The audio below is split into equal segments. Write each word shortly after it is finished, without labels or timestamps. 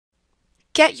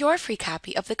Get your free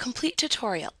copy of the complete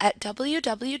tutorial at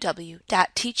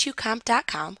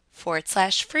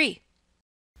www.teachucomp.com/free.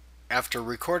 After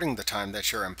recording the time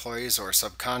that your employees or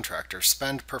subcontractors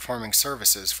spend performing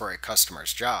services for a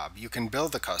customer's job, you can bill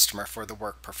the customer for the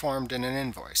work performed in an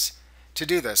invoice. To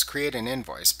do this, create an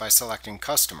invoice by selecting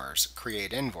Customers,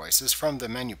 Create Invoices from the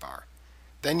menu bar.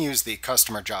 Then use the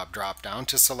Customer Job drop-down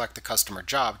to select the customer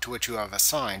job to which you have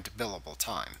assigned billable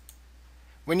time.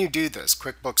 When you do this,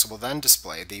 QuickBooks will then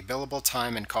display the Billable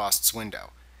Time and Costs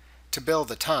window. To bill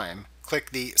the time,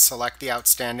 click the Select the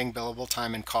Outstanding Billable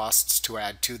Time and Costs to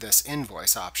add to this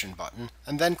invoice option button,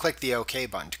 and then click the OK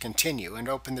button to continue and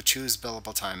open the Choose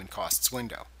Billable Time and Costs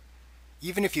window.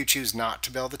 Even if you choose not to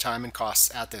bill the time and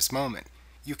costs at this moment,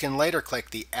 you can later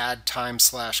click the Add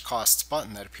Time/Costs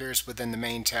button that appears within the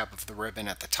main tab of the ribbon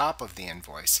at the top of the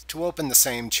invoice to open the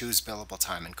same Choose Billable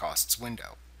Time and Costs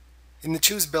window. In the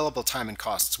Choose Billable Time and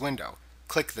Costs window,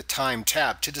 click the Time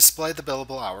tab to display the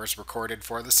billable hours recorded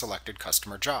for the selected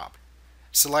customer job.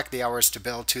 Select the hours to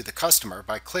bill to the customer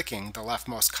by clicking the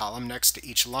leftmost column next to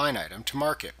each line item to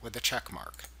mark it with a check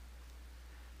mark.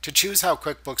 To choose how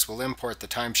QuickBooks will import the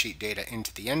timesheet data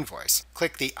into the invoice,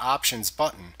 click the Options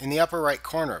button in the upper right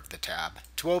corner of the tab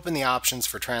to open the Options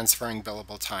for Transferring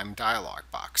Billable Time dialog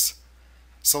box.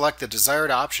 Select the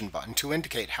desired option button to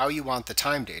indicate how you want the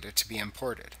time data to be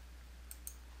imported.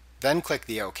 Then click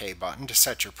the OK button to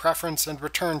set your preference and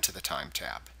return to the Time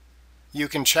tab. You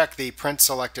can check the Print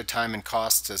Selected Time and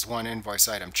Costs as one invoice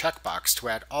item checkbox to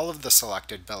add all of the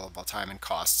selected billable time and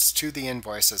costs to the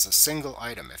invoice as a single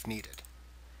item if needed.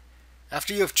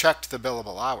 After you have checked the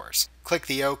billable hours, click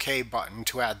the OK button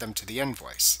to add them to the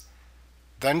invoice.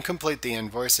 Then complete the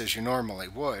invoice as you normally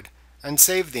would, and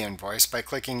save the invoice by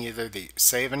clicking either the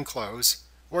Save and Close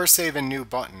or Save and New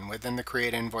button within the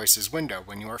Create Invoices window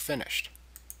when you are finished.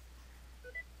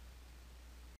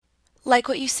 Like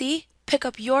what you see? Pick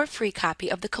up your free copy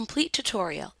of the complete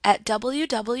tutorial at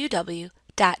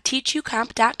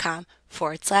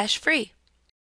www.teachucomp.com/free.